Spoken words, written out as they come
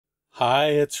Hi,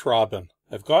 it's Robin.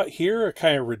 I've got here a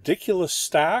kind of ridiculous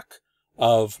stack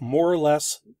of more or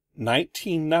less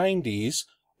 1990s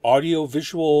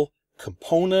audiovisual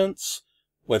components,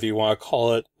 whether you want to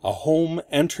call it a home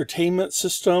entertainment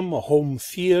system, a home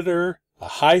theater, a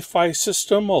hi-fi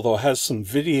system, although it has some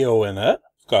video in it.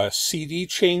 I've got a CD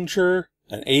changer,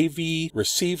 an AV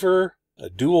receiver,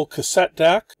 a dual cassette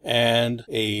deck, and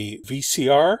a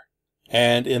VCR,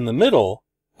 and in the middle,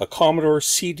 a Commodore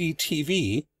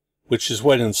CDTV, which is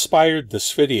what inspired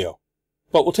this video.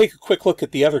 But we'll take a quick look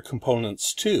at the other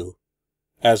components too,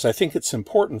 as I think it's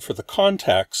important for the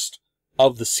context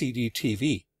of the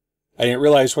CDTV. I didn't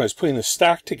realize when I was putting the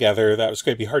stack together that it was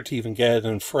going to be hard to even get it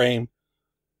in frame,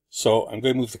 so I'm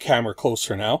going to move the camera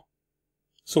closer now.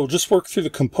 So we'll just work through the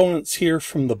components here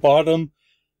from the bottom.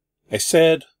 I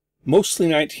said mostly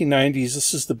 1990s.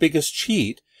 This is the biggest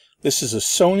cheat. This is a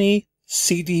Sony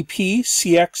CDP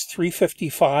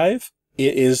CX355.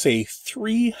 It is a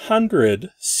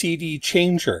 300 CD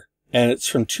changer, and it's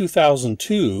from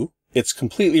 2002. It's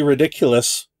completely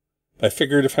ridiculous. I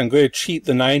figured if I'm going to cheat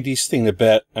the 90s thing a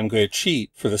bit, I'm going to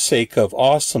cheat for the sake of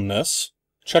awesomeness.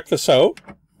 Check this out.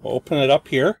 We'll open it up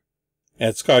here, and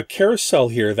it's got a carousel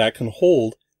here that can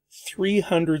hold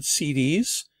 300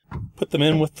 CDs. Put them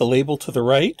in with the label to the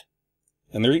right,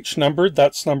 and they're each numbered.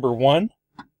 That's number 1.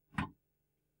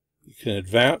 You can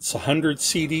advance 100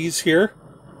 CDs here.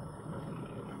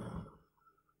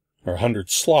 Or 100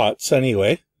 slots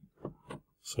anyway.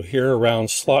 So here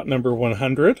around slot number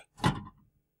 100,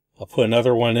 I'll put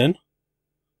another one in.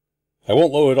 I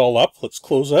won't load it all up. Let's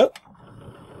close it.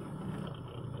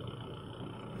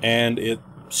 And it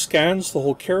scans the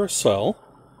whole carousel.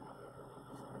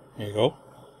 There you go.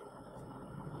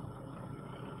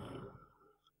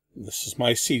 This is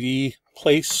my CD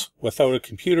place without a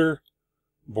computer.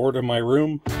 Bored in my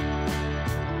room.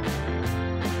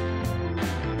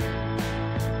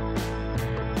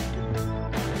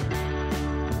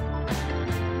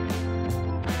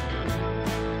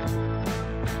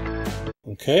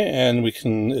 Okay, and we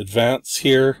can advance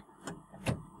here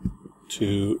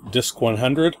to disc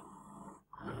 100.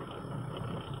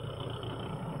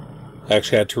 I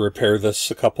actually had to repair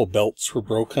this. A couple belts were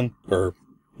broken, or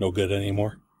no good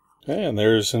anymore. Okay, and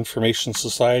there's Information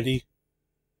Society.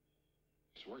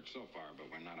 It's worked so far, but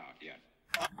we're not out yet.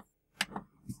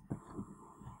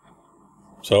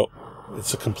 So,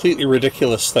 it's a completely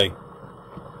ridiculous thing.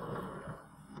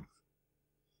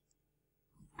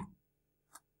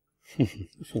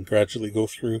 You can gradually go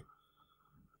through.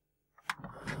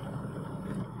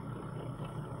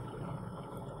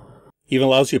 Even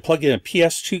allows you to plug in a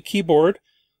PS2 keyboard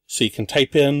so you can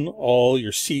type in all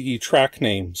your CD track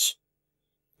names.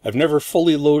 I've never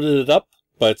fully loaded it up,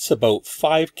 but it's about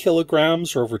 5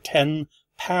 kilograms or over 10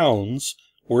 pounds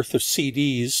worth of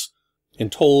CDs. In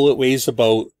total, it weighs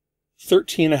about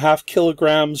 13.5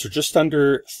 kilograms or just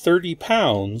under 30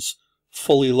 pounds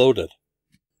fully loaded.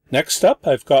 Next up,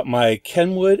 I've got my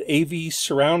Kenwood AV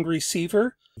surround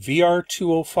receiver,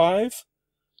 VR205,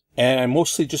 and I'm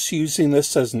mostly just using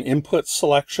this as an input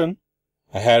selection.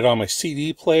 I had it on my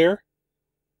CD player,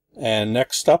 and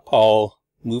next up I'll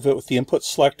move it with the input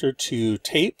selector to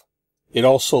tape. It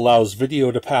also allows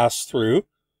video to pass through,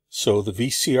 so the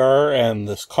VCR and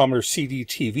the Commodore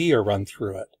CDTV are run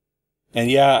through it.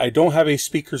 And yeah, I don't have any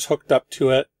speakers hooked up to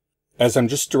it, as I'm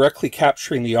just directly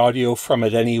capturing the audio from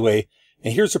it anyway.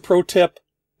 And here's a pro tip.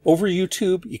 Over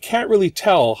YouTube, you can't really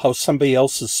tell how somebody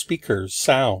else's speakers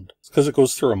sound. It's because it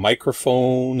goes through a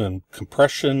microphone and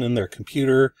compression in their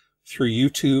computer through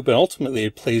YouTube, and ultimately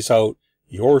it plays out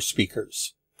your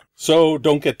speakers. So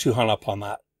don't get too hung up on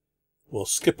that. We'll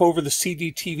skip over the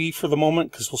CDTV for the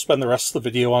moment because we'll spend the rest of the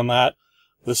video on that.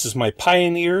 This is my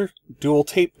Pioneer dual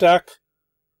tape deck,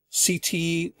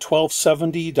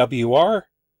 CT1270WR.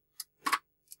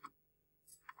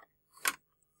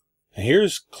 And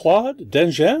here's Claude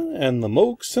Dengen and the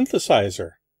Moog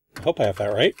synthesizer. I hope I have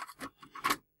that right.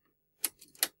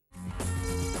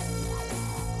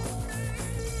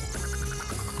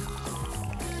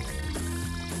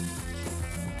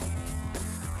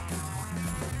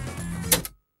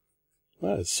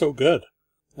 That is so good.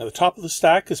 At the top of the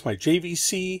stack is my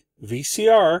JVC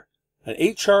VCR, an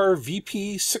HR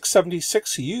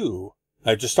VP676U.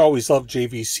 I just always loved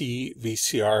JVC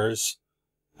VCRs.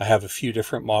 I have a few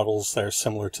different models that are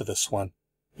similar to this one.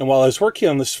 And while I was working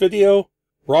on this video,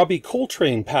 Robbie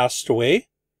Coltrane passed away.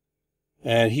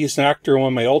 And he's an actor in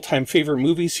one of my all-time favorite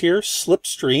movies here,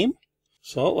 Slipstream.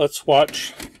 So let's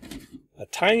watch a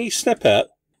tiny snippet.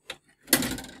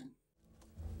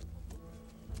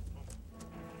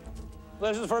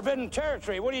 This is forbidden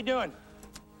territory. What are you doing?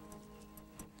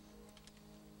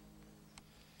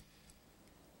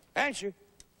 Answer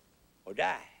or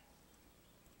die.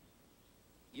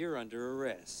 You're under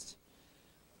arrest.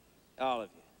 All of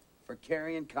you. For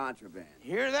carrying contraband.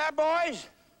 Hear that, boys?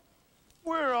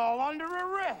 We're all under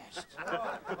arrest.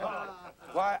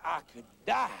 Why, I could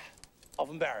die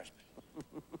of embarrassment.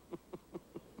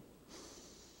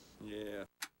 Yeah.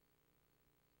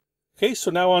 Okay,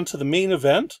 so now on to the main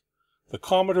event, the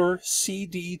Commodore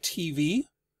CDTV.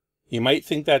 You might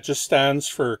think that just stands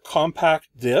for compact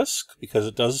disc, because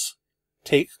it does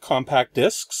take compact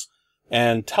discs,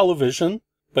 and television,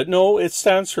 but no, it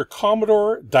stands for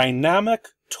Commodore Dynamic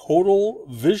Total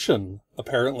Vision,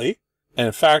 apparently. And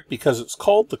in fact, because it's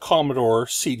called the Commodore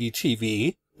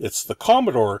CDTV, it's the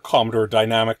Commodore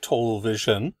Dynamic Total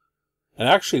Vision. And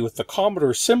actually with the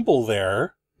Commodore symbol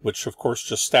there, which of course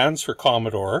just stands for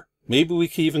Commodore, maybe we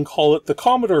could even call it the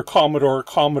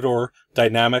Commodore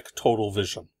Dynamic Total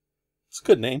Vision. It's a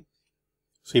good name.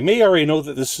 So you may already know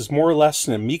that this is more or less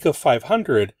an Amiga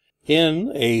 500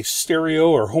 in a stereo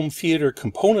or home theater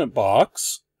component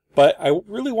box, but I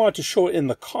really want to show it in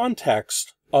the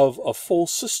context of a full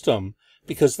system,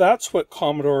 because that's what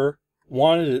Commodore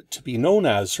wanted it to be known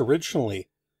as originally.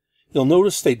 You'll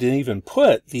notice they didn't even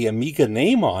put the Amiga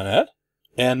name on it,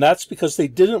 and that's because they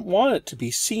didn't want it to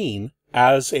be seen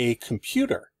as a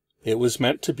computer. It was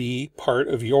meant to be part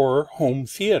of your home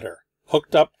theater,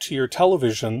 hooked up to your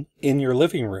television in your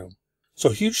living room. So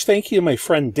huge thank you to my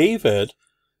friend David.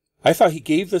 I thought he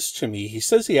gave this to me. He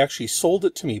says he actually sold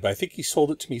it to me, but I think he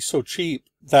sold it to me so cheap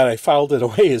that I filed it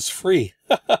away as free.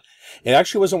 It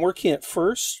actually wasn't working at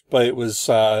first, but it was,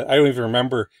 I don't even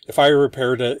remember. If I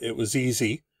repaired it, it was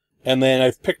easy. And then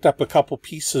I've picked up a couple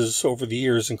pieces over the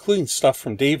years, including stuff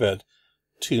from David,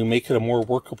 to make it a more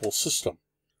workable system.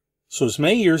 So it was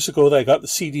many years ago that I got the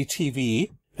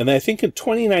CDTV, and then I think in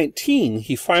 2019,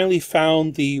 he finally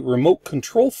found the remote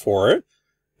control for it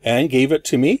and gave it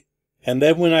to me. And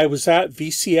then when I was at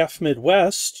VCF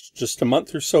Midwest just a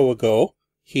month or so ago,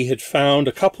 he had found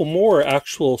a couple more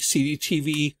actual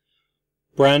CDTV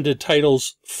branded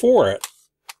titles for it.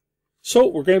 So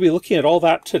we're going to be looking at all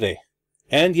that today.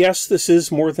 And yes, this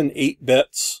is more than 8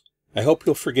 bits. I hope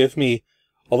you'll forgive me.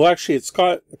 Although actually it's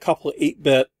got a couple of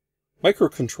 8-bit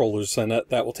microcontrollers in it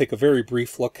that we'll take a very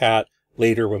brief look at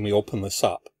later when we open this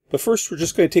up. But first we're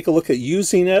just going to take a look at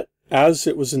using it as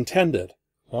it was intended.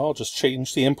 I'll just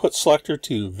change the input selector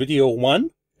to video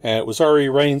 1. And it was already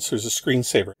running, so there's a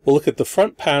screensaver. We'll look at the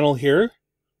front panel here.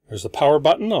 There's the power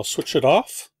button. I'll switch it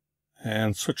off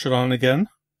and switch it on again.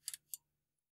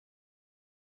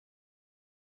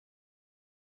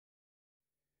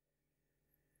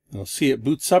 You'll see it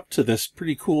boots up to this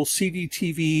pretty cool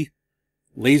CDTV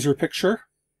laser picture.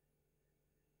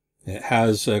 It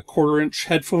has a 1/4-inch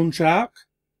headphone jack,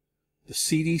 the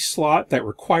CD slot that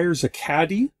requires a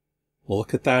caddy. We'll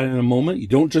look at that in a moment. You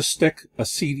don't just stick a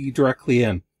CD directly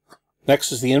in.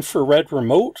 Next is the infrared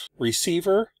remote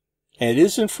receiver. And it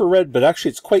is infrared, but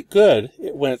actually it's quite good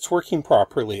when it's working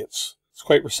properly. It's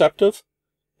quite receptive.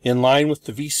 In line with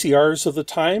the VCRs of the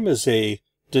time is a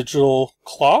digital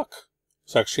clock.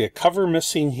 There's actually a cover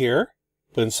missing here.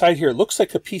 But inside here it looks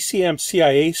like a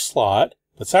PCM-CIA slot.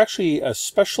 But it's actually a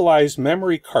specialized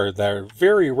memory card that are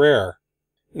very rare.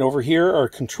 And over here are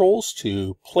controls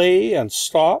to play and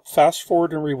stop, fast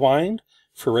forward and rewind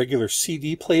for regular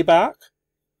CD playback.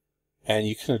 And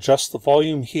you can adjust the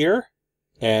volume here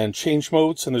and change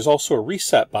modes. And there's also a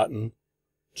reset button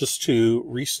just to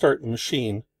restart the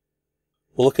machine.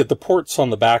 We'll look at the ports on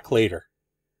the back later.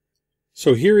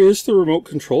 So here is the remote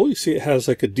control. You see it has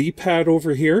like a D-pad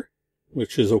over here,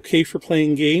 which is okay for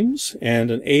playing games,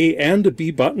 and an A and a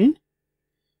B button.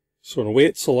 So in a way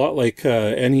it's a lot like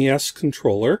a NES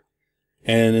controller.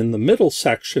 And in the middle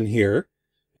section here,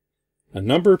 a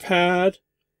number pad,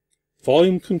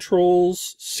 volume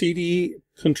controls, CD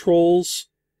controls,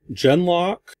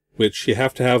 Genlock, which you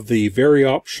have to have the very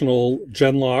optional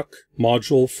Genlock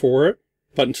module for it,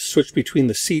 button to switch between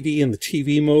the CD and the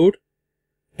TV mode,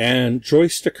 and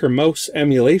joystick or mouse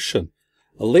emulation.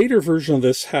 A later version of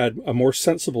this had a more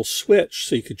sensible switch,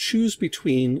 so you could choose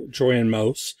between joy and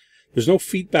mouse. There's no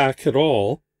feedback at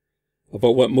all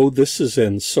about what mode this is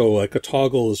in, so like a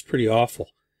toggle is pretty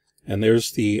awful. And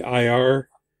there's the IR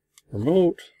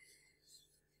remote.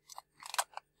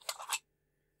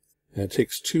 And it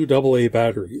takes 2 AA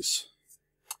batteries.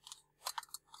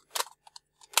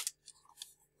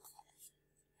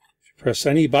 If you press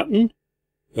any button,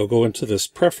 it'll go into this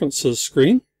preferences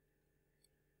screen.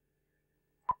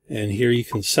 And here you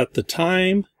can set the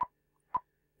time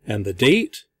and the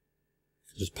date.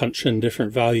 Just punch in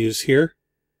different values here.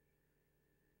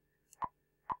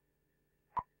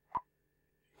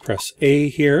 Press A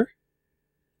here.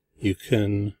 You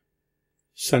can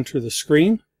center the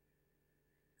screen.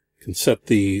 You can set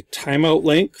the timeout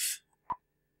length,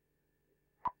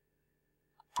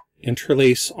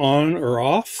 interlace on or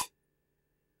off.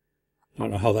 I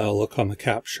don't know how that'll look on the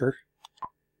capture.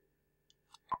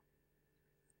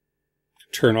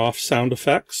 Turn off sound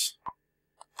effects.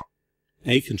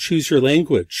 And you can choose your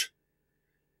language.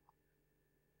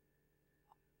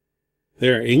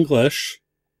 There, English.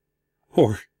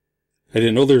 Or, I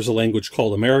didn't know there's a language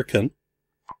called American.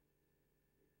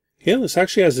 Yeah, this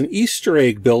actually has an Easter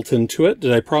egg built into it.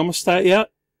 Did I promise that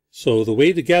yet? So the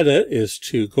way to get it is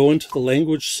to go into the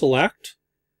language select,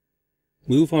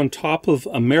 move on top of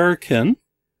American,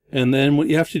 and then what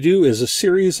you have to do is a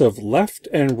series of left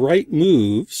and right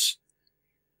moves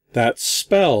that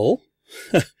spell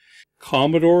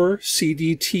Commodore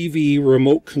CDTV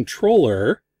remote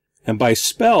controller, and by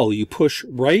spell you push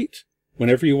right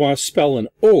whenever you want to spell an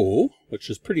O, which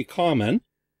is pretty common,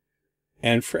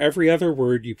 and for every other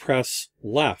word you press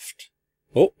left.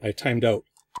 Oh, I timed out.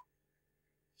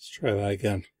 Let's try that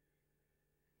again.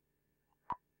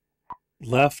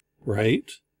 Left, right,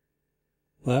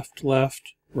 left,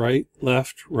 left, right,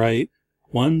 left, right.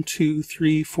 1, 2,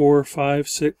 3, 4, 5,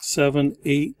 6, 7,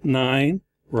 8, 9,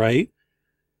 right.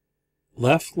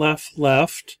 Left, left,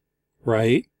 left,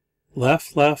 right.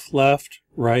 Left, left, left,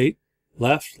 right.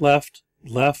 Left, left,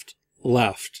 left,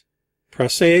 left.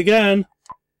 Press A again.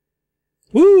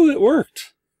 Woo, it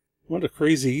worked. What a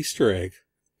crazy Easter egg.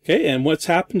 Okay, and what's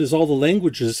happened is all the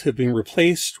languages have been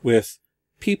replaced with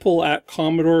people at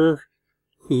Commodore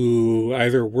who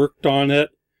either worked on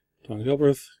it. Don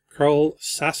Gilbreth, Carl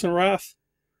Sassenrath,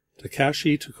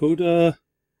 Takashi Tokoda,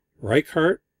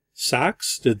 Reichart,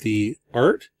 Sachs did the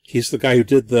art. He's the guy who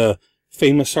did the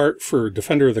famous art for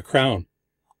Defender of the Crown.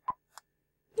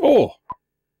 Oh,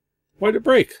 why'd it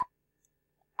break?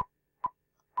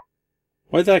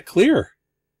 Why'd that clear?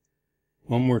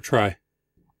 One more try.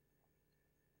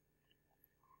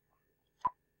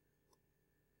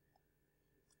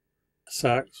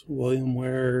 Sachs, William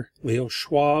Ware, Leo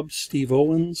Schwab, Steve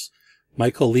Owens,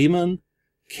 Michael Lehman,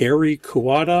 Kerry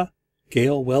Kuwata,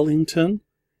 Gail Wellington,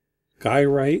 Guy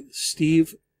Wright,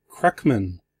 Steve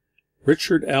Kreckman,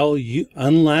 Richard L.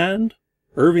 Unland,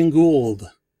 Irving Gould,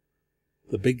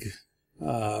 the big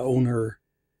owner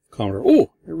Commodore.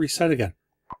 Oh, it reset again.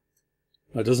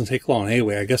 It doesn't take long.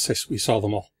 Anyway, I guess we saw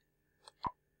them all.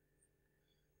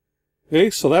 Okay,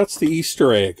 so that's the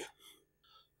Easter egg.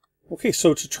 Okay,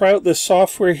 so to try out this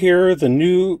software here, the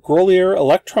new Grolier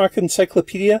Electronic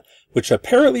Encyclopedia, which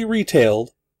apparently retailed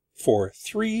for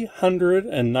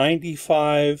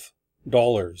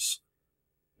 $395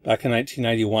 back in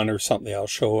 1991 or something. I'll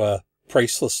show a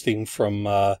price listing from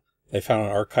they found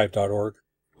on archive.org.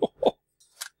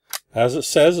 As it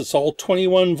says, it's all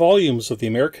 21 volumes of the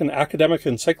American Academic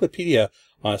Encyclopedia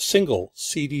on a single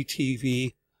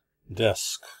CDTV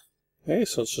disc. Okay,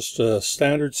 so it's just a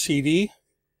standard CD,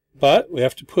 but we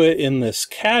have to put it in this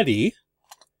caddy.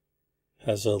 It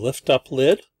has a lift-up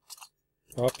lid.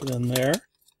 Drop it in there.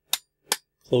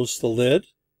 Close the lid,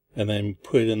 and then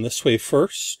put it in this way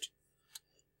first.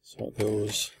 So it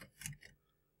goes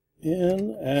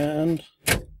in, and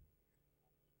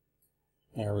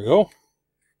there we go.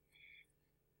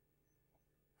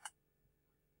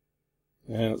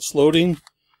 And it's loading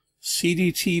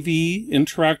CDTV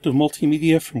interactive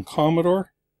multimedia from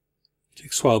Commodore.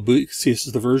 Takes a while to boot. You can see this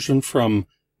is the version from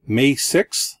May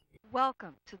 6th.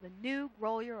 Welcome to the new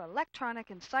Grolier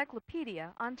Electronic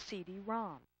Encyclopedia on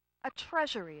CD-ROM. A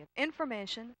treasury of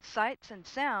information, sights, and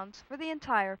sounds for the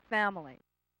entire family.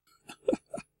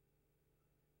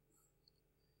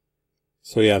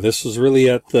 So yeah, this was really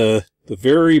at the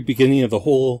very beginning of the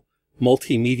whole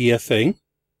multimedia thing.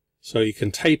 So you can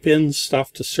type in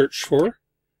stuff to search for.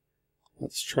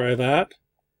 Let's try that.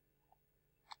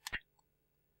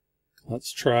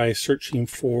 Let's try searching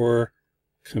for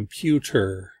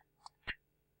computer.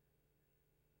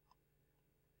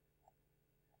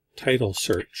 Title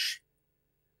search.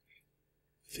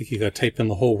 I think you got to type in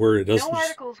the whole word. It doesn't. No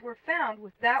articles were found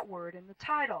with that word in the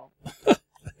title.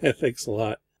 Thanks a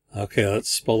lot. Okay, let's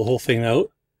spell the whole thing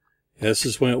out. This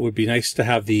is when it would be nice to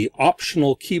have the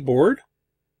optional keyboard.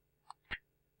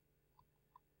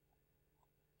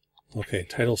 Okay,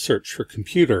 title search for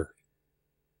computer.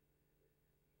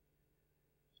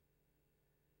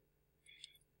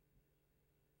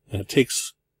 And it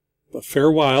takes a fair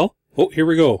while. Oh, here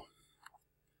we go.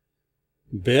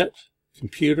 Bit,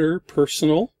 computer,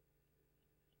 personal,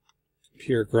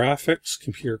 computer graphics,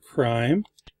 computer crime.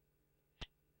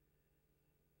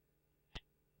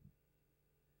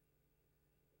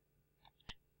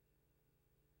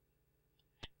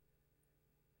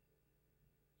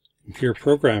 Computer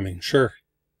programming, sure.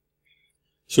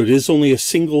 So it is only a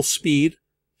single speed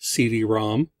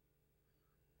CD-ROM.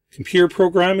 Computer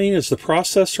programming is the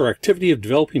process or activity of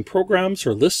developing programs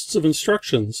or lists of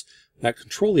instructions that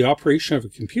control the operation of a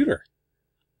computer.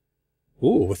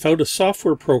 Ooh, without a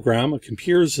software program, a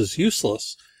computer is as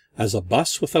useless as a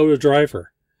bus without a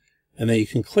driver. And then you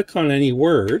can click on any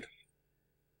word,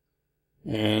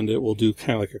 and it will do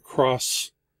kind of like a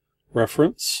cross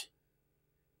reference.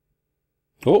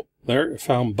 Oh, there, it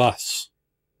found bus.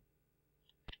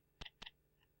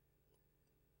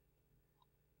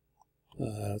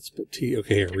 That's a bit T.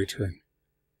 Okay, here, return.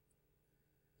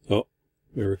 Oh,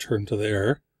 we return to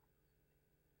there.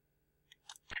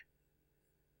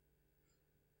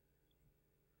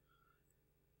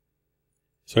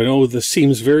 So I know this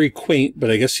seems very quaint, but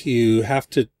I guess you have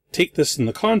to take this in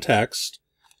the context.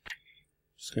 I'm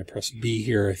just going to press B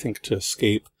here, I think, to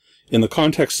escape. In the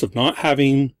context of not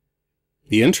having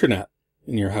the internet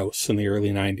in your house in the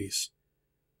early 90s.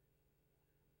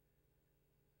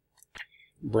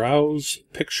 Browse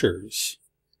pictures.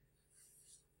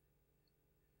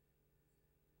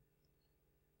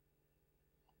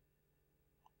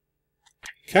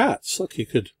 Cats. Look, you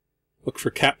could look for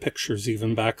cat pictures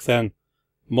even back then.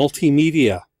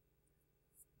 Multimedia.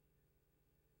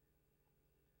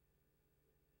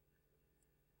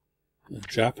 A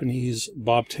Japanese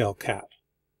bobtail cat.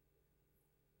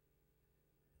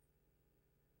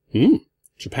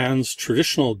 Japan's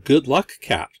traditional good luck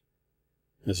cat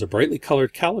is a brightly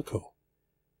colored calico.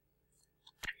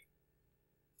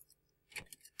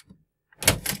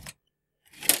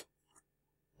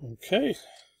 Okay.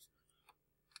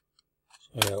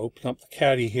 So I open up the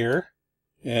caddy here.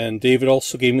 And David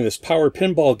also gave me this power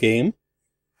pinball game.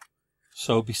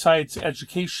 So besides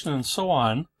education and so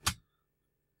on,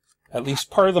 at least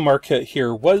part of the market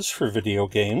here was for video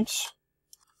games.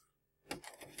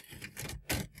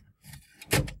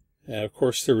 And of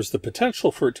course there was the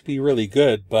potential for it to be really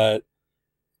good, but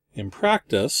in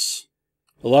practice,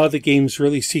 a lot of the games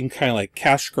really seemed kind of like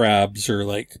cash grabs or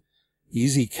like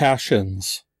easy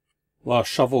cash-ins. A lot of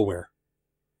shovelware.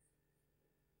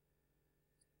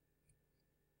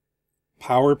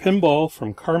 Power Pinball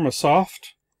from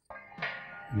Karmasoft.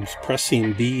 I'm just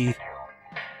pressing B.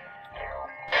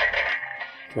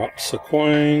 Drops a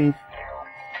coin.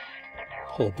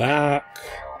 Pull back.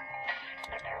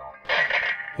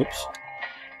 Oops.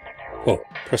 Oh,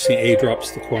 pressing A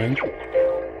drops the coin.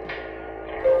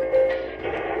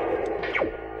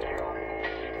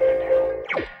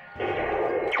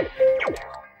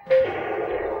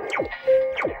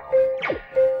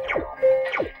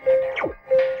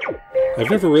 I've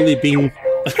never really been...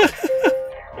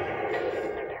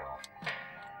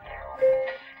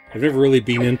 I've never really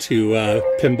been into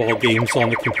pinball games on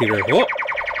the computer. Oh!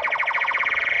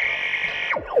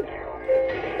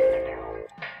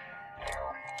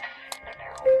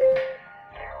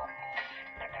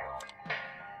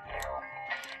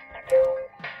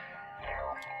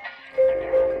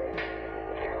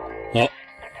 Oh.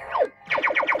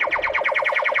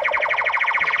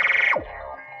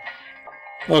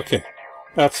 Okay.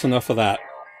 That's enough of that.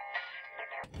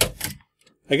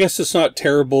 I guess it's not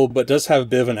terrible, but does have a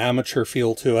bit of an amateur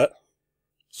feel to it.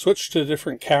 Switch to a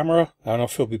different camera. I don't know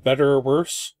if it'll be better or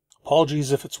worse.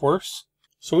 Apologies if it's worse.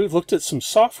 So we've looked at some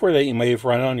software that you may have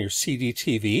run on your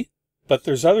CDTV, but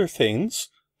there's other things.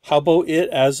 How about it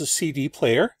as a CD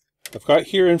player? I've got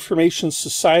here Information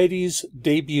Society's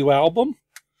debut album.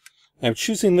 I'm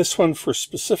choosing this one for a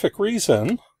specific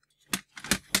reason.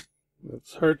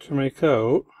 It's hard to make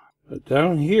out. But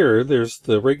down here, there's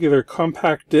the regular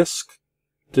compact disc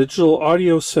digital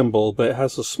audio symbol, but it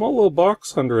has a small little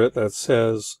box under it that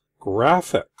says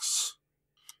graphics.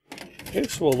 Okay,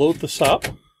 so we'll load this up.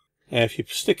 And if you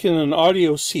stick in an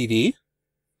audio CD,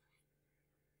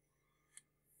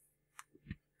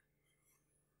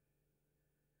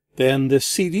 then this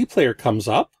CD player comes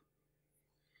up.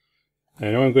 I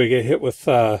know I'm going to get hit with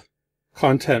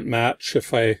content match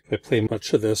if I play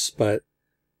much of this, but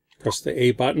press the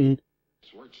A button.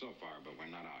 It's worked so far, but we're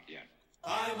not out yet.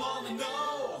 I wanna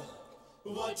know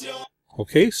what you're...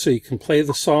 Okay, so you can play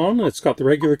the song. It's got the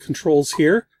regular controls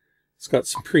here. It's got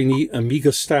some pretty neat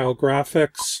Amiga style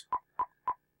graphics.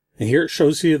 And here it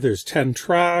shows you there's 10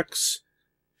 tracks.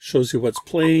 Shows you what's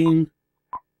playing.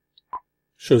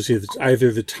 Shows you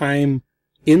either the time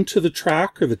into the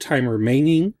track or the time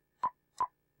remaining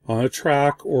on a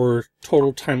track or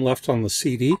total time left on the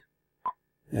CD.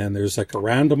 And there's like a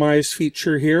randomized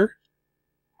feature here.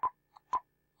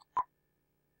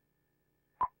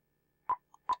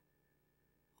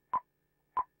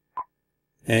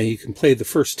 And you can play the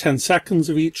first 10 seconds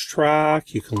of each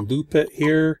track. You can loop it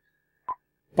here.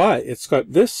 But it's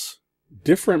got this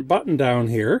different button down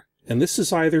here, and this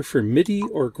is either for MIDI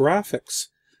or graphics.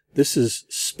 This is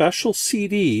special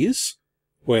CDs,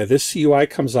 where this UI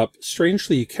comes up.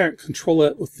 Strangely, you can't control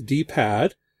it with the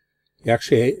D-pad.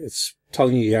 It's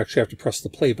telling you actually have to press the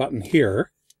play button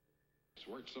here. It's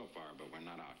worked so far, but we're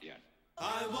not out yet.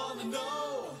 I wanna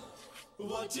know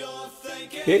what you're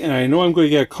thinking. Okay, and I know I'm going to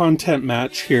get a content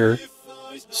match here,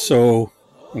 so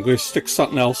I'm going to stick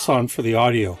something else on for the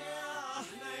audio.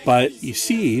 But you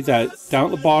see that down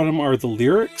at the bottom are the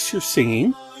lyrics you're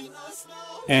singing,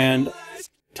 and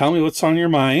tell me what's on your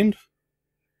mind.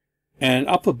 And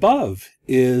up above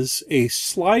is a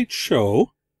slideshow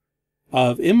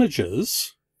of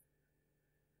images.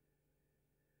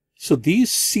 So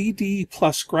these CD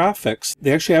plus graphics,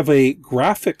 they actually have a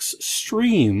graphics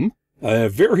stream at a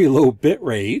very low bit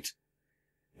rate,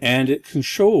 and it can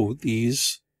show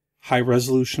these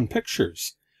high-resolution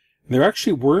pictures. And there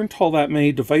actually weren't all that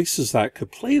many devices that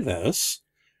could play this,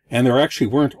 and there actually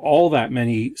weren't all that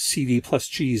many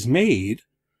CD+Gs made.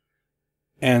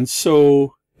 And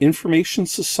so Information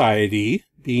Society,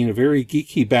 being a very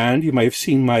geeky band, you might have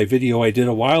seen my video I did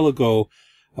a while ago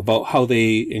about how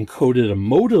they encoded a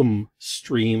modem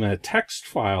stream and a text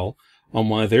file on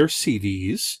one of their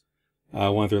CDs,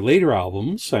 one of their later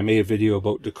albums. I made a video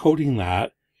about decoding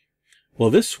that. Well,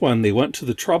 this one, they went to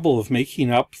the trouble of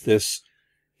making up this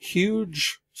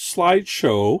huge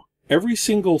slideshow. Every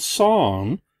single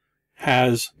song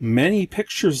has many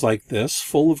pictures like this,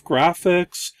 full of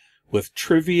graphics, with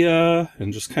trivia,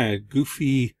 and just kind of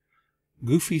goofy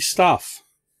stuff.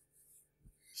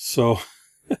 So,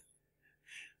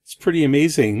 it's pretty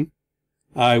amazing.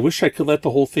 I wish I could let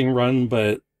the whole thing run,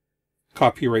 but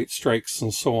copyright strikes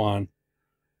and so on.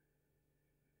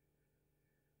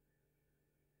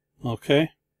 Okay.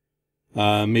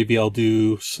 Maybe I'll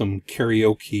do some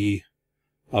karaoke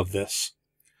of this.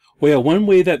 Well, yeah, one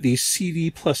way that these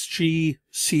CD+G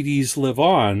CDs live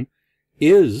on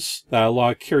is that a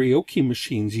lot of karaoke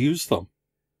machines use them.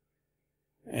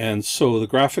 And so the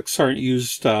graphics aren't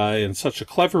used in such a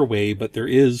clever way, but there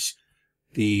is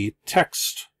the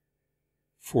text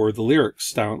for the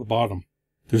lyrics down at the bottom.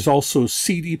 There's also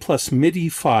CD plus MIDI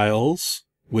files,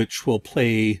 which will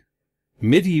play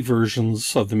MIDI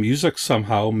versions of the music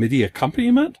somehow, MIDI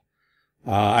accompaniment.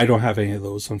 I don't have any of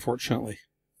those, unfortunately.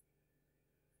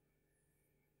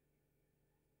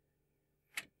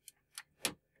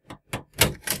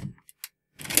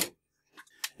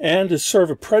 And as sort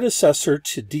of a predecessor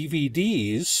to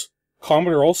DVDs,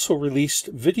 Commodore also released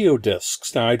video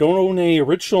discs. Now, I don't own any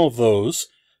original of those,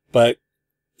 but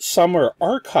some are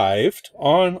archived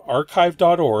on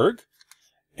archive.org,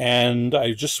 and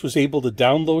I just was able to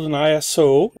download an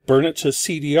ISO, burn it to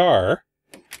CDR,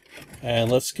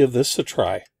 and let's give this a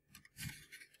try.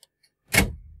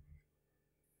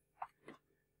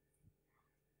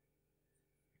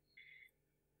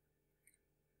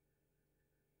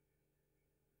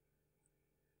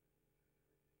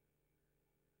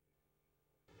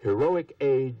 Heroic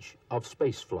Age of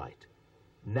Spaceflight,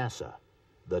 NASA,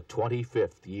 the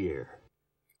 25th year.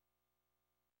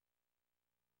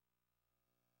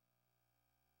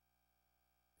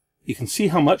 You can see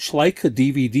how much like a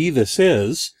DVD this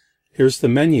is. Here's the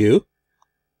menu,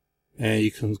 and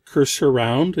you can cursor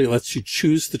around. It lets you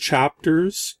choose the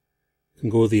chapters. You can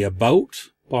go to the About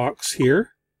box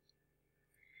here.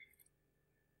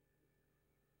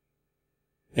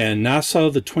 And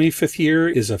NASA, the 25th year,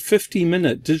 is a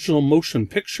 50-minute digital motion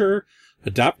picture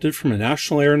adapted from a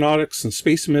National Aeronautics and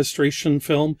Space Administration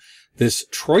film. This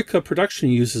Troika production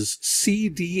uses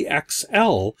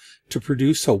CDXL to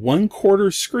produce a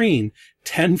 1/4 screen,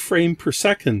 10 frame per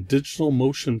second digital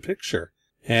motion picture.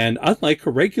 And unlike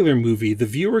a regular movie, the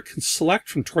viewer can select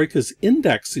from Troika's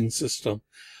indexing system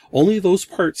only those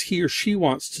parts he or she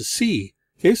wants to see.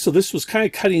 Okay, so this was kind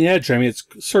of cutting edge. I mean, it's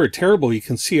sort of terrible. You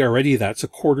can see already that's a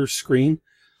 1/4 screen.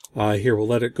 Here, we'll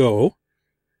let it go.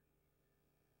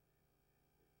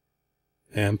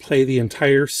 And play the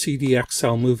entire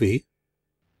CDXL movie.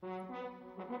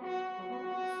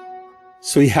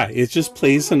 So yeah, it just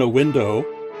plays in a window.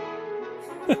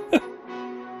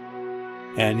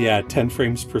 And yeah, 10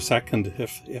 frames per second,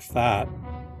 if that.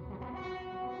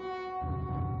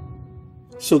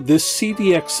 So this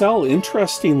CDXL,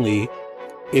 interestingly,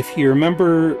 if you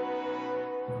remember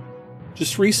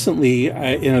just recently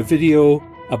in a video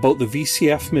about the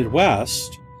VCF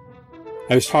Midwest,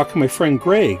 I was talking to my friend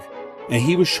Greg, and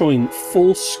he was showing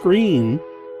full screen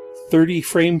 30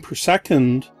 frame per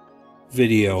second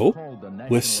video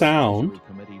with sound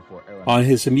on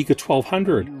his Amiga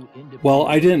 1200. Well,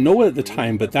 I didn't know it at the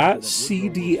time, but that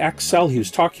CDXL, he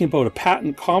was talking about a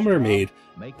patent Commodore made,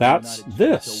 that's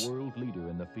this.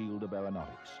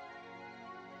 aeronautics.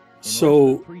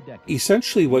 So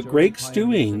essentially what Greg's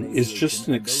doing is just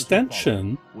an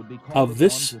extension of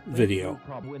this video.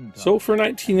 So for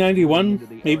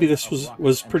 1991, maybe this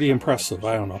was pretty impressive.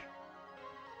 I don't know.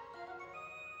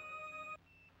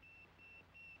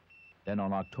 Then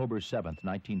on October 7th,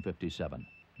 1957,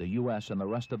 the U.S. and the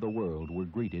rest of the world were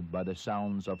greeted by the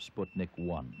sounds of Sputnik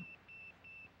 1.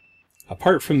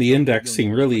 Apart from the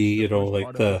indexing, really, you know,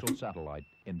 like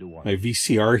my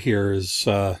VCR here is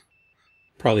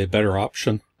probably a better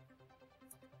option.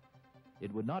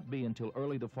 It would not be until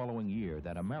early the following year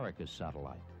that America's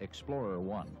satellite, Explorer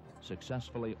 1,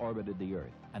 successfully orbited the Earth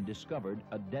and discovered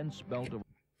a dense belt of...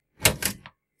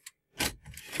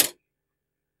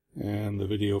 And the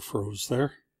video froze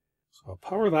there. So I'll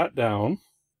power that down.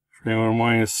 For anyone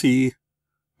wanting to see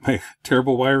my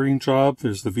terrible wiring job,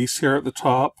 there's the VCR at the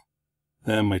top,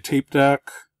 then my tape deck,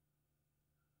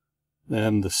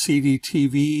 then the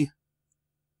CDTV,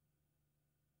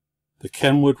 the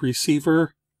Kenwood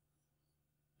receiver,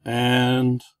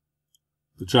 and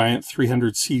the giant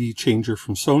 300 CD changer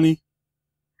from Sony.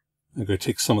 I'm going to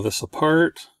take some of this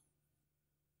apart.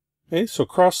 Okay, so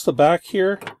across the back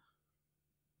here,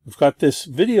 we've got this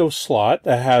video slot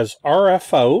that has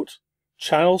RF out,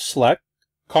 channel select,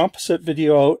 composite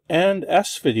video out, and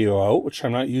S video out, which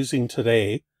I'm not using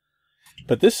today.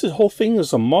 But this whole thing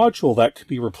is a module that can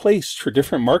be replaced for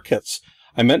different markets.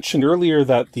 I mentioned earlier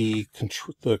that the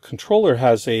controller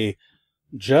has a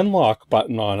Genlock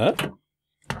button on it.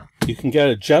 You can get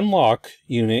a Genlock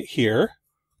unit here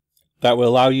that will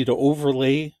allow you to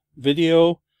overlay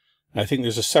video. I think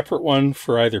there's a separate one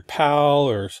for either PAL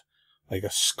or like a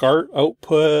SCART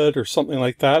output or something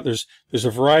like that. There's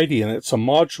a variety, and it's a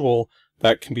module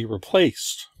that can be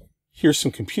replaced. Here's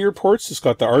some computer ports. It's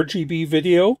got the RGB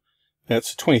video.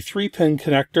 That's a 23-pin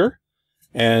connector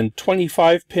and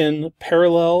 25-pin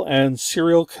parallel and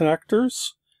serial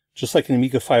connectors, just like an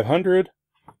Amiga 500.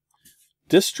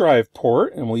 Disk drive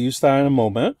port, and we'll use that in a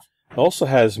moment. It also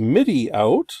has MIDI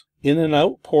out, in and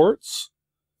out ports,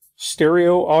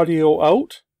 stereo audio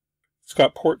out. It's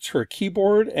got ports for a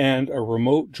keyboard and a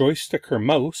remote joystick or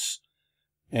mouse.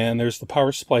 And there's the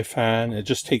power supply fan. It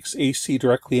just takes AC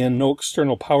directly in, no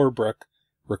external power brick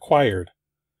required.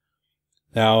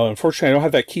 Now, unfortunately, I don't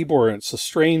have that keyboard. It's a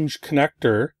strange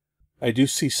connector. I do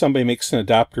see somebody makes an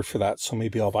adapter for that, so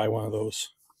maybe I'll buy one of those.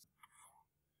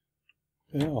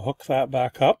 Okay, I'll hook that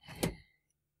back up.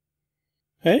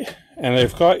 Okay, and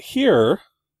I've got here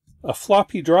a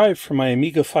floppy drive for my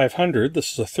Amiga 500.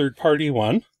 This is a third-party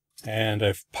one. And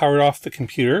I've powered off the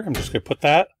computer. I'm just going to put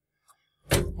that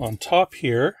on top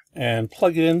here and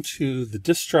plug it into the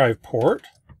disk drive port.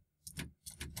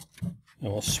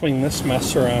 And we'll swing this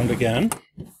mess around again.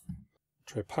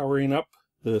 Try powering up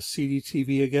the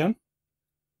CDTV again.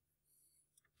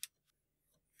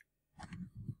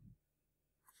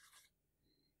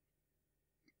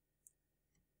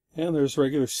 And there's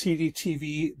regular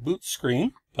CDTV boot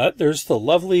screen. But there's the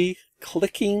lovely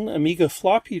clicking Amiga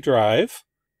floppy drive.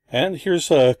 And here's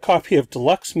a copy of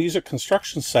Deluxe Music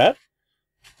Construction Set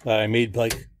that I made,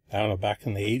 like, I don't know, back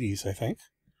in the 80s, I think.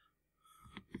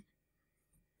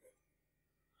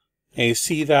 And you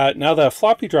see that now that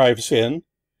floppy drive's in,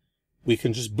 we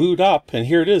can just boot up, and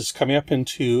here it is, coming up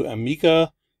into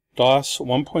Amiga DOS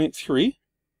 1.3.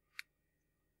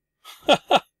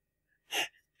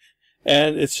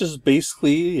 And it's just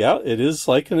basically, yeah, it is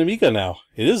like an Amiga now.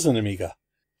 It is an Amiga.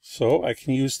 So I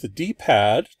can use the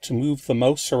D-pad to move the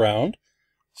mouse around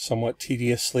somewhat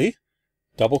tediously.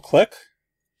 Double-click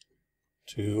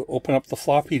to open up the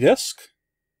floppy disk.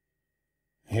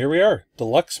 Here we are,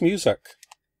 Deluxe Music.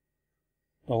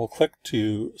 Double-click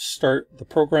to start the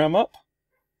program up.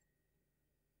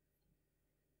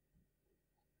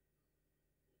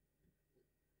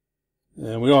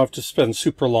 And we don't have to spend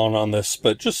super long on this,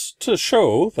 but just to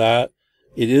show that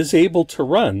it is able to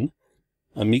run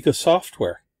Amiga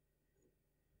software.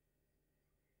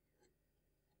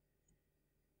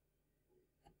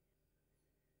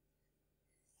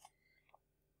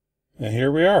 And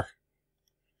here we are.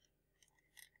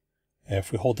 And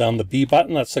if we hold down the B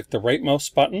button, that's like the right mouse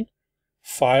button.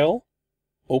 File,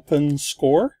 open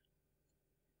score.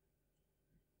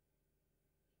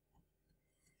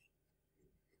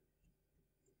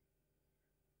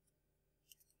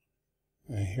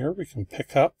 And here we can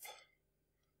pick up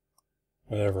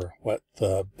what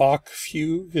the Bach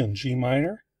fugue in G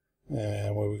minor.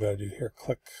 And what we got to do here,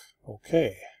 click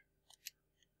OK.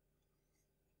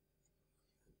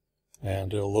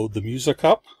 And it'll load the music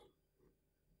up.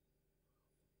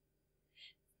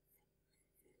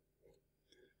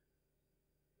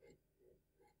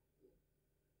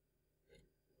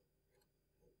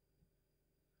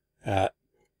 at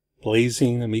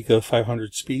blazing Amiga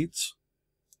 500 speeds.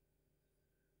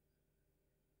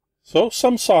 So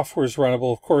some software is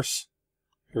runnable, of course.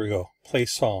 Here we go, play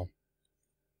song.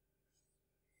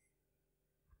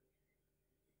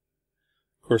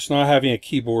 Of course, not having a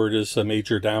keyboard is a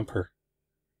major damper.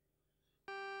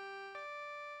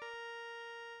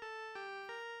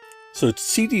 So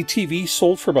CDTV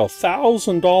sold for about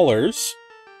 $1,000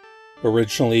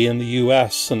 originally in the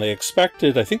US, and they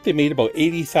expected, I think they made about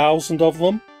 80,000 of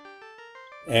them,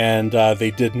 and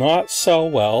they did not sell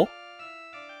well.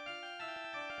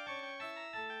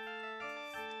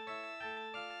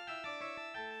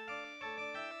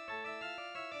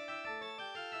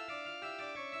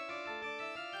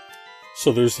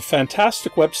 So there's a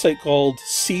fantastic website called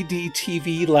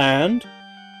CDTV Land,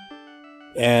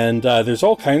 and there's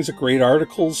all kinds of great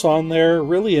articles on there,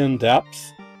 really in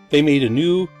depth. They made a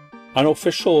new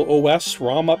unofficial OS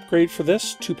ROM upgrade for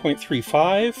this,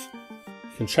 2.35.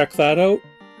 You can check that out.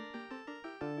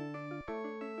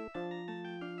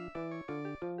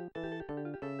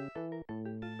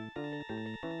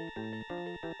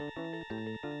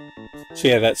 So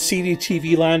yeah, that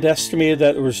CDTV Land estimated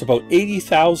that there was about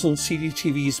 80,000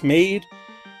 CDTVs made,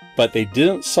 but they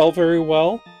didn't sell very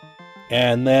well.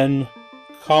 And then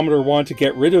Commodore wanted to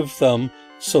get rid of them,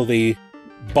 so they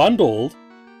bundled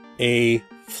a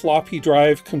floppy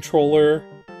drive controller,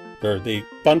 or they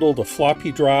bundled a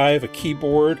floppy drive, a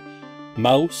keyboard,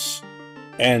 mouse,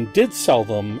 and did sell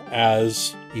them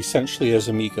as essentially as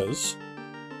Amigas.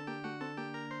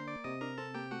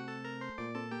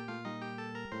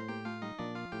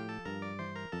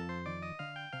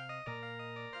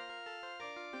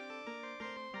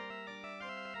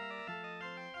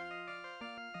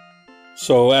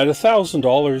 So at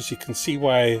 $1,000, you can see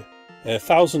why, at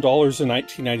 $1,000 in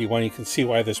 1991, you can see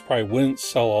why this probably wouldn't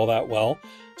sell all that well,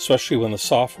 especially when the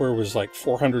software was like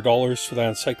 $400 for that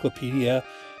encyclopedia,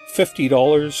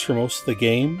 $50 for most of the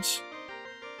games.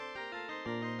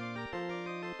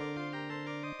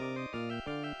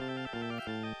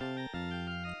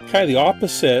 Kind of the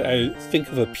opposite, I think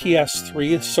of a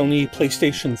PS3, a Sony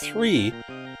PlayStation 3,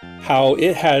 how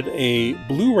it had a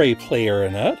Blu-ray player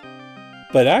in it.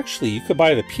 But actually, you could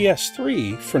buy the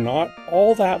PS3 for not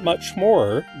all that much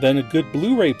more than a good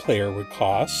Blu-ray player would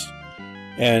cost.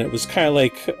 And it was kind of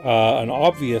like an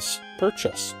obvious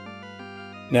purchase.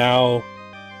 Now,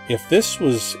 if this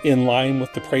was in line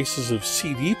with the prices of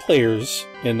CD players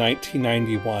in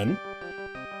 1991,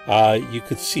 you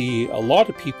could see a lot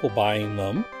of people buying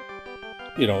them.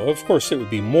 You know, of course it would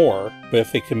be more, but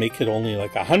if they could make it only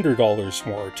like $100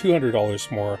 more or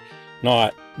 $200 more,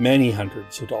 not many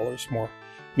hundreds of dollars more,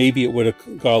 maybe it would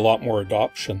have got a lot more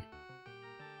adoption.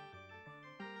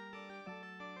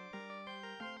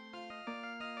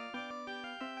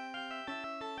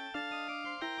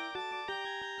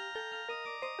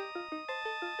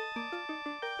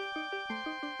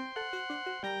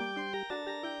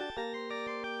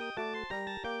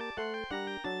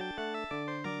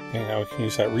 Okay, now we can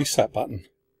use that reset button.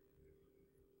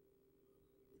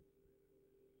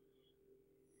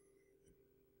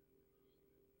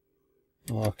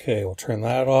 Okay, we'll turn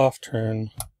that off, turn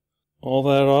all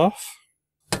that off.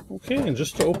 Okay, and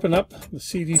just to open up the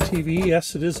CDTV,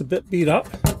 yes, it is a bit beat up.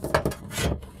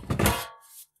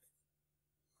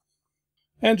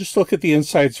 And just look at the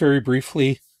insides very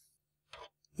briefly.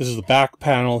 This is the back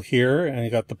panel here, and you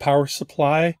got the power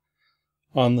supply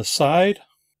on the side.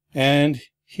 And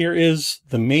here is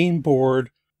the main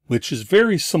board, which is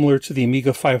very similar to the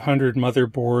Amiga 500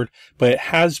 motherboard, but it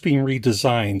has been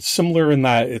redesigned. Similar in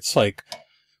that it's like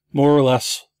more or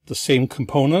less the same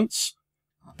components,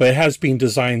 but it has been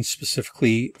designed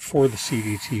specifically for the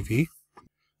CDTV.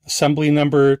 Assembly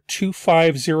number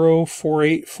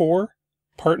 250484,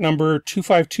 part number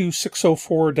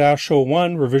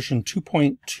 252604-01, revision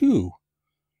 2.2.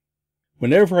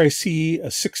 Whenever I see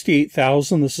a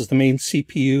 68,000, this is the main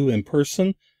CPU in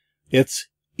person, it's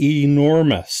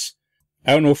enormous.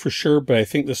 I don't know for sure, but I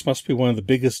think this must be one of the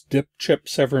biggest DIP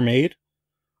chips ever made.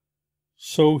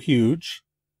 So huge.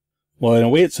 Well, in a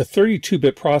way, it's a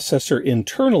 32-bit processor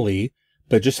internally,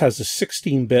 but it just has a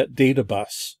 16-bit data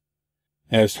bus.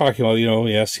 And I was talking about,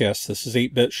 yes, this is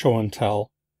 8-bit show and tell.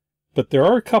 But there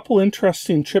are a couple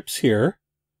interesting chips here.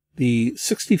 The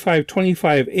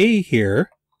 6525A here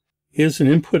is an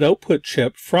input-output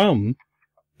chip from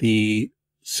the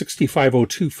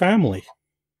 6502 family.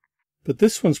 But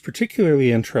this one's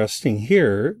particularly interesting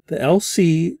here, the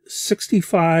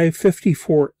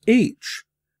LC6554H.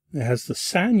 It has the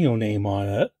Sanyo name on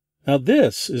it. Now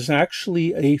this is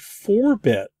actually a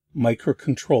 4-bit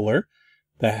microcontroller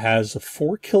that has a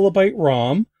 4 kilobyte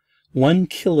ROM 1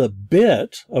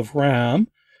 kilobit of RAM,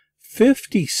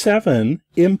 57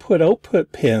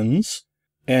 input-output pins,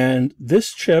 and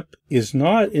this chip is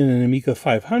not in an Amiga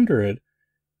 500.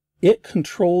 It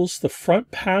controls the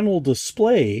front panel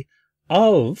display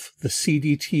of the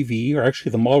CDTV, or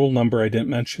actually the model number I didn't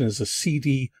mention is a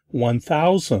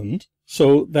CD-1000.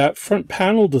 So that front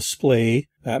panel display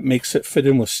that makes it fit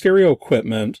in with stereo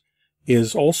equipment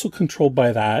is also controlled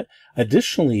by that.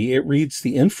 Additionally, it reads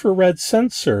the infrared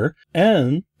sensor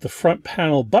and the front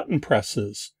panel button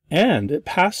presses, and it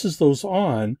passes those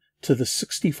on to the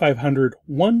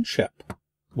 6500-1 chip.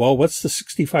 Well, what's the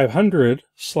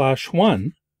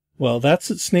 6500/1? Well,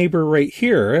 that's its neighbor right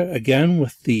here, again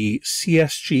with the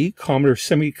CSG, Commodore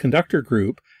Semiconductor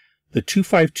Group, the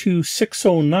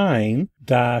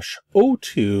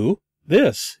 252609-02.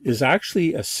 This is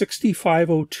actually a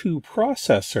 6502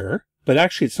 processor, but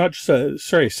actually it's not just a,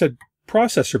 sorry, I said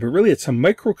processor, but really it's a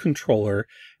microcontroller,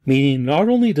 meaning not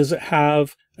only does it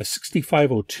have a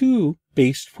 6502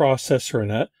 based processor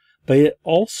in it, but it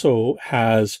also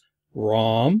has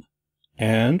ROM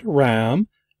and RAM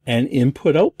and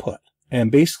input-output.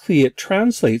 And basically it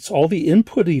translates all the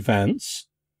input events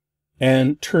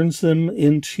and turns them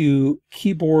into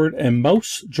keyboard and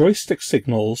mouse joystick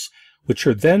signals, which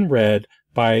are then read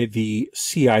by the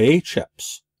CIA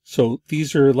chips. So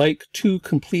these are like two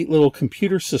complete little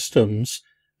computer systems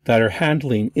that are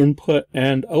handling input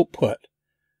and output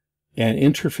and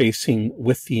interfacing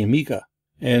with the Amiga.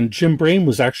 And Jim Brain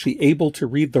was actually able to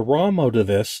read the ROM out of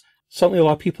this. Something a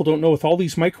lot of people don't know, with all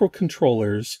these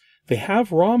microcontrollers, they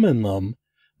have ROM in them,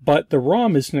 but the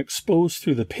ROM isn't exposed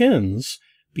through the pins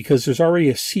because there's already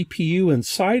a CPU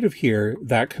inside of here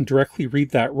that can directly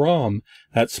read that ROM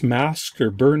that's masked or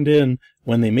burned in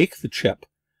when they make the chip.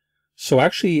 So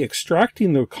actually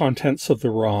extracting the contents of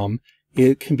the ROM,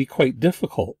 it can be quite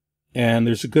difficult. And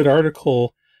there's a good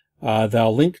article that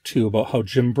I'll link to about how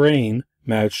Jim Brain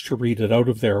managed to read it out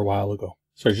of there a while ago.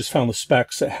 So I just found the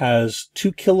specs. It has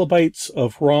 2 kilobytes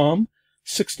of ROM,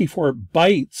 64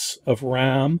 bytes of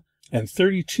RAM, and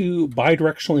 32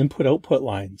 bidirectional input-output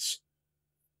lines.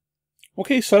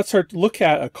 Okay, so that's our look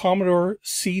at a Commodore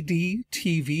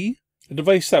CDTV, a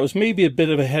device that was maybe a bit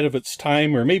ahead of its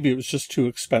time, or maybe it was just too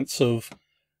expensive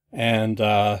and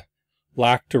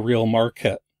lacked a real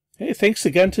market. Hey, thanks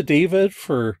again to David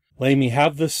for letting me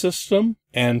have this system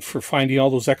and for finding all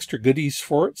those extra goodies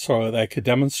for it so that I could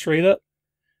demonstrate it.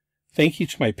 Thank you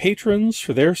to my patrons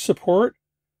for their support.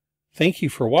 Thank you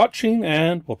for watching,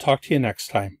 and we'll talk to you next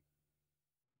time.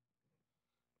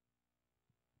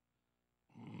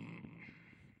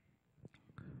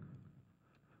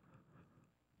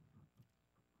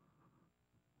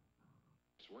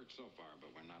 It's worked so far,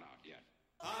 but we're not out yet.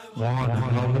 Want to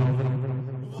know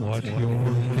what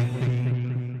you're thinking?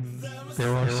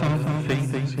 There are some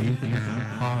things you can't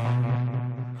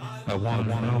hide. I want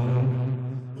to know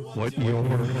what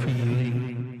you're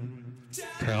feeling.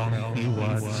 Tell me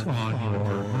what's on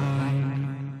your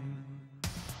mind.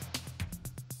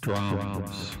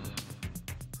 Drums.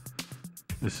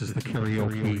 This is the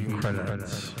karaoke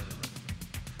credits.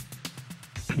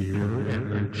 Pure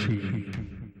energy.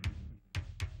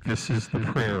 This is the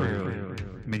Prairie,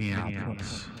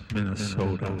 Minneapolis,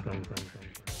 Minnesota.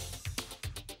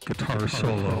 Guitar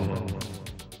solo.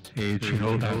 Hey, did you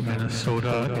know that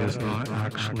Minnesota is not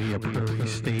actually a prairie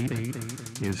state?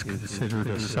 It is considered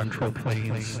a Central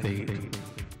Plains state.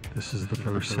 This is the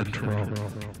verse intro.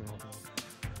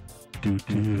 Do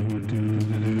do do do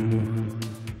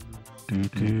do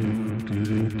do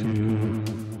do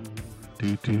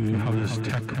do do. How does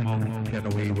Tecmo get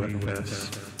away with this?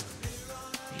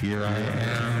 Here I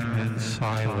am in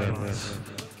silence,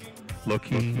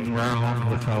 looking around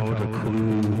without a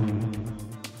clue.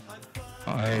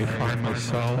 I find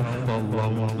myself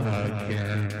alone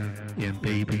again in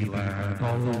Babyland,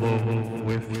 all alone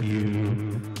with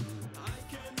you.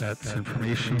 That's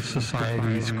Information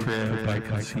Society's crib. I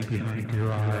can see behind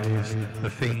your eyes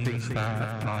the things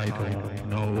that I don't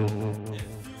know.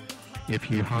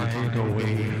 If you hide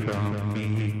away from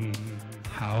me,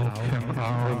 how can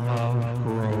our love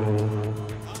grow?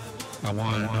 I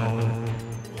want to know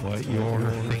what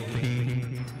you're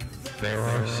thinking. There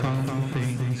are some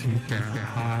things you can't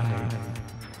hide.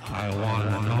 I want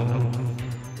to know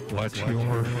what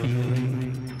you're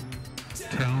feeling.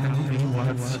 Tell me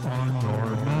what's on your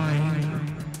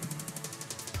mind.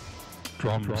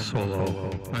 Drum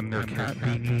solo. I'm their Cat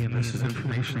Beanie, and this is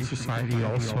Information Society,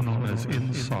 also known as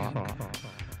INSOC.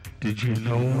 Did you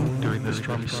know during this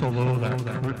drum solo that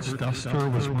Kurt's duster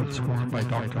was once worn by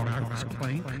Dr. Max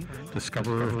Planck,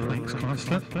 discoverer of Planck's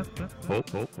constant? Oh,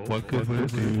 what good would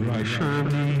it do? I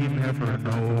surely never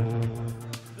know.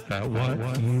 that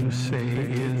what you say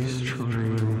is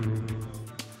true.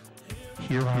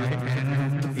 Here I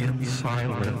am in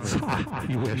silence.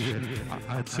 You wish.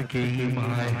 It's a game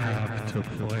I have to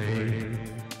play.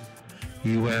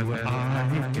 You and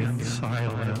I in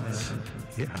silence.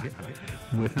 Yeah.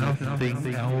 With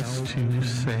nothing else to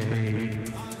say.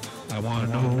 I want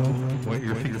to know what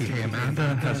you're thinking. Hey,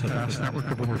 Amanda has a vast network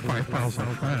of over 5,000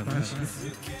 friends.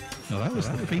 Now that was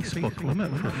the Facebook limit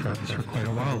for friends for quite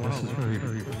a while. This is very,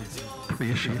 very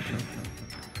pre-issued.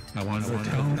 I want to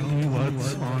tell me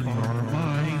what's on your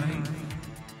mind.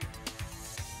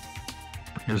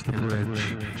 Here's the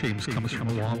bridge. James comes from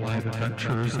a long line of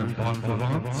adventures and bon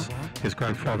vivants. His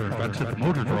grandfather invented the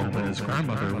motor drome, and his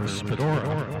grandmother was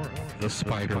Spidora, the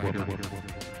spider woman.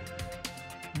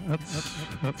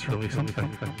 That's really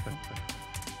something.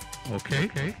 Okay,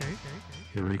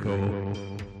 here we go.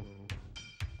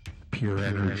 Pure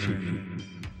energy.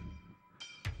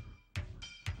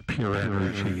 Pure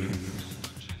energy.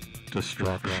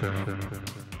 Destruction.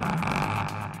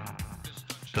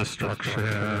 Destruction.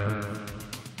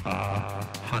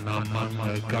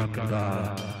 Hanamana.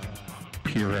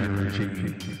 Pure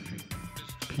energy.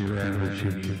 Pure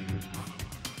energy.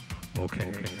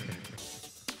 Okay.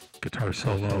 Guitar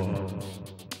solo.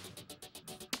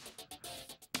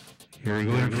 Here we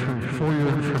go. For your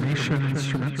information,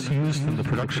 instruments used in the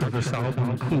production of this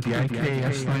album include the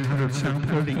IKS 900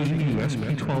 sampler, the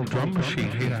EUSP-12 drum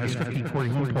machine, it has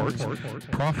 1541 ports,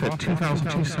 Prophet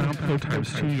 2002 sampler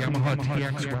times 2, Yamaha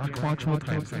TX rack module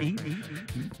times 8,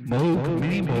 Moog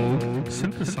Mini Moog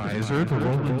synthesizer, the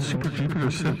Roland Super Jupiter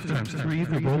synth times 3,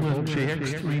 the Roland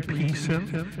JX3P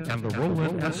synth, and the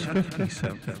Roland S50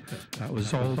 synth. That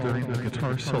was all during the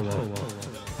guitar solo.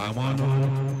 I want to know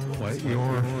what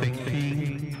you're thinking.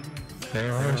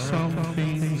 There are some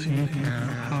things you can't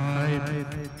hide.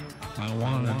 I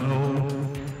want to know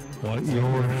what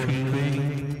you're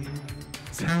feeling.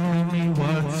 Tell me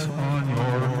what's on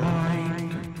your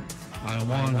mind. I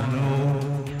want to know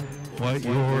what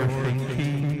you're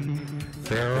thinking.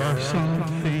 There are some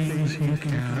things you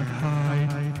can't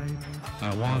hide.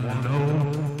 I want to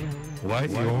know what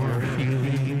you're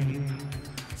feeling.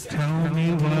 Tell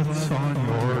me what's on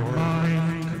your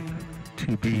mind.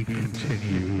 To be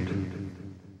continued.